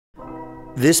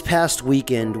This past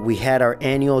weekend, we had our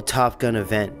annual Top Gun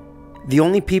event. The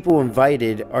only people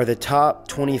invited are the top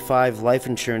 25 life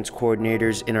insurance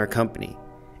coordinators in our company.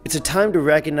 It's a time to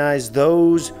recognize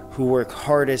those who work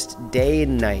hardest day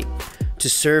and night to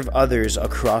serve others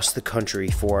across the country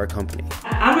for our company.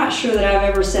 I'm not sure that I've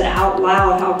ever said out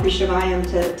loud how appreciative I am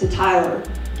to Tyler.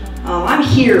 I'm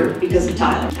here because of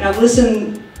Tyler. And I've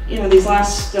listened these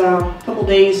last couple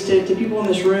days to people in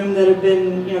this room that have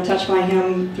been touched by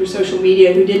him through social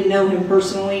media who didn't know him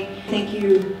personally. Thank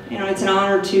you. It's an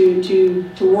honor to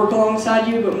work alongside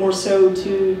you, but more so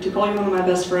to call you one of my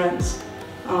best friends.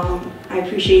 I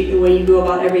appreciate the way you go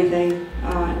about everything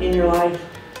in your life.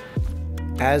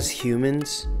 As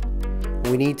humans,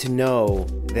 we need to know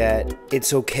that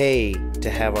it's okay to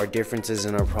have our differences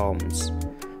and our problems,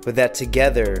 but that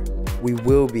together we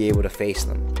will be able to face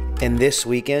them. And this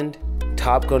weekend,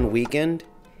 Top Gun Weekend,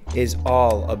 is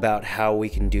all about how we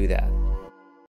can do that.